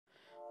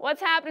What's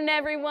happening,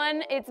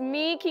 everyone? It's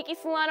me, Kiki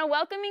Solano,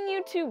 welcoming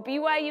you to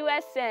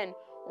BYUSN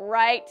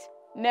right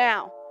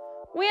now.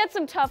 We had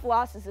some tough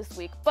losses this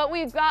week, but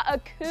we've got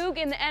a Coug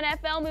in the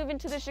NFL moving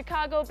to the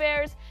Chicago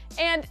Bears,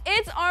 and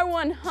it's our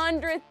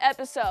 100th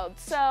episode,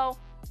 so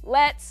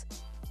let's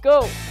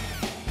go.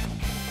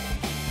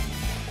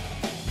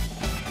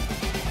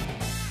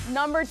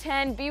 Number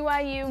 10,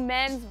 BYU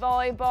men's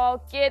volleyball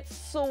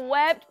gets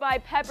swept by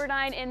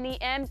Pepperdine in the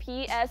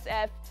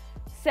MPSF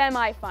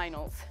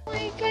semifinals.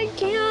 Like, I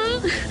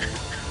can't.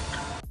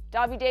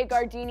 Davide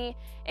Gardini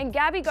and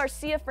Gabby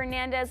Garcia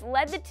Fernandez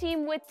led the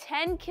team with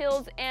 10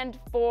 kills and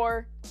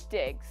 4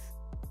 digs.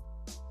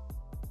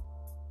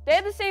 They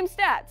had the same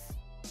stats.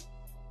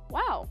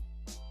 Wow.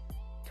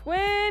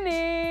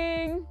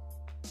 Twinning.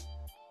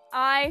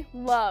 I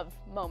love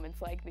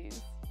moments like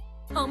these.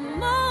 A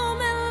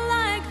moment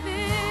like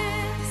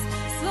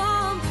this,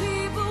 some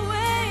people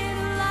wait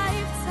a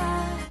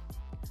lifetime.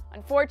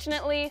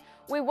 Unfortunately,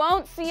 we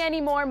won't see any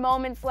more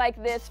moments like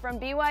this from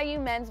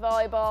BYU men's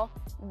volleyball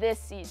this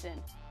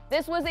season.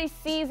 This was a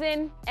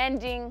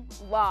season-ending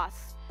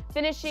loss,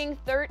 finishing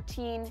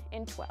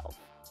 13-12.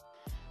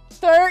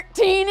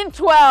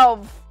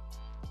 13-12!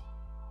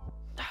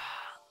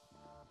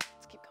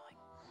 Let's keep going.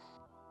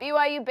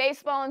 BYU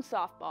baseball and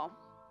softball.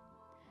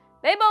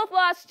 They both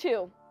lost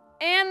too,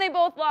 and they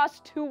both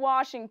lost to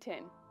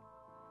Washington.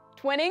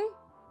 Twinning?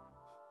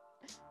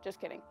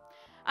 Just kidding.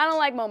 I don't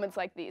like moments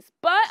like these,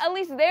 but at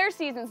least their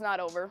season's not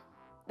over.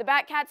 The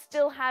Batcats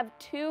still have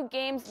 2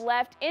 games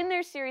left in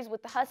their series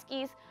with the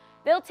Huskies.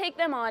 They'll take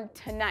them on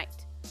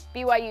tonight.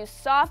 BYU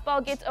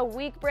softball gets a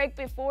week break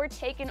before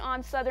taking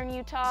on Southern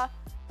Utah,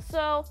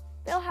 so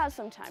they'll have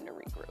some time to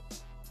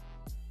regroup.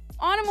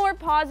 On a more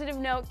positive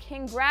note,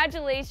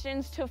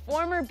 congratulations to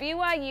former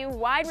BYU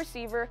wide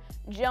receiver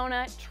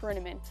Jonah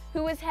Trinnaman,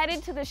 who is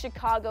headed to the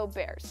Chicago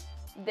Bears.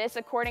 This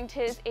according to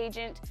his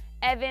agent,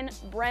 Evan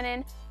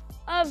Brennan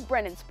of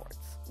Brennan Sports.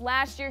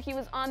 Last year, he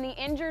was on the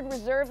injured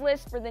reserve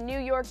list for the New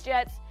York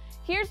Jets.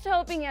 Here's to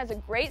hoping he has a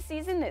great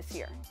season this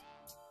year.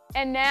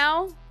 And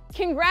now,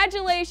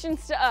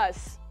 congratulations to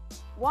us.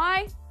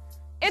 Why?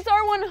 It's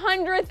our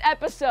 100th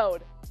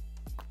episode.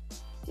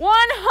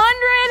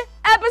 100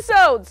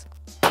 episodes!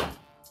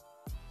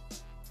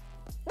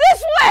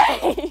 This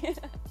way!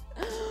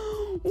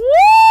 Woo!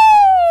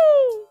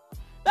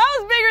 That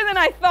was bigger than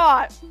I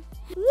thought.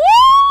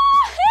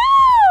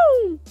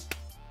 Woo-hoo!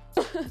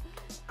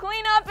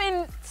 Clean up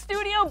in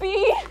Studio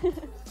B.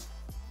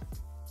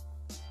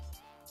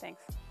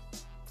 Thanks.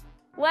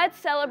 Let's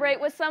celebrate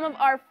with some of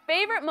our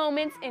favorite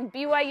moments in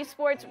BYU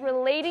sports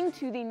relating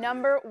to the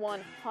number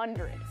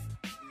 100.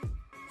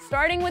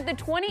 Starting with the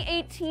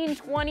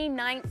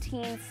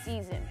 2018-2019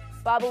 season,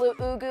 Babalu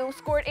Ugu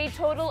scored a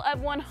total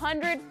of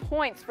 100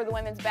 points for the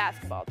women's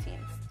basketball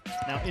team.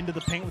 Now into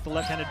the paint with the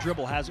left-handed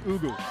dribble has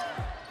Ugu.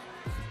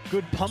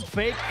 Good pump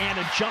fake and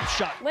a jump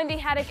shot. Lindy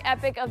Haddock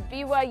Epic of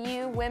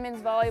BYU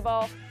women's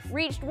volleyball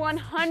reached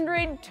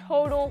 100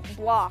 total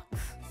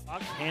blocks.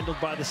 Handled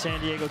by the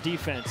San Diego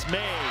defense.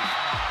 May.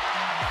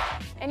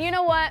 And you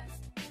know what?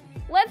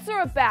 Let's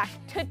throw it back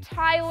to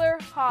Tyler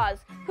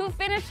Haws, who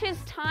finished his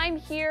time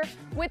here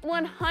with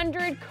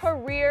 100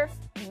 career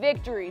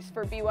victories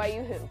for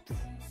BYU hoops.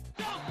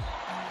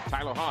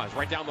 Tyler Haws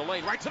right down the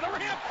lane, right to the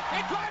rim.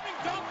 A driving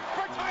dunk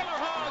for Tyler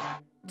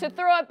Haws. To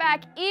throw it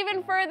back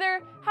even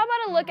further, how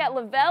about a look at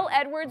Lavelle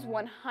Edwards'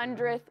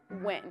 100th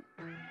win?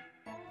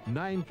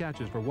 9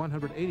 catches for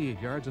 188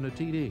 yards and a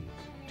TD.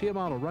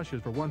 Tiamalo rushes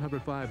for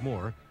 105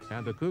 more,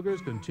 and the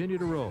Cougars continue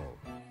to roll.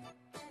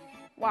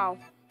 Wow.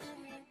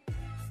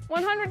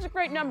 100's a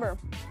great number.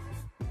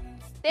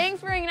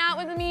 Thanks for hanging out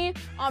with me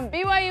on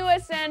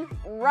BYUSN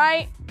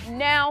right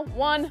now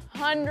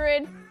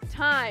 100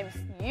 times.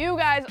 You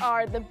guys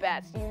are the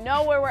best. You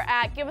know where we're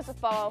at. Give us a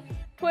follow.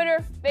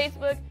 Twitter,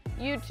 Facebook,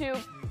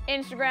 YouTube,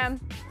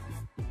 Instagram.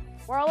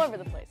 We're all over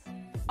the place.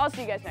 I'll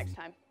see you guys next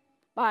time.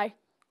 Bye.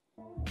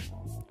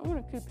 I'm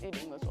gonna keep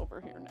eating this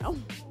over here now.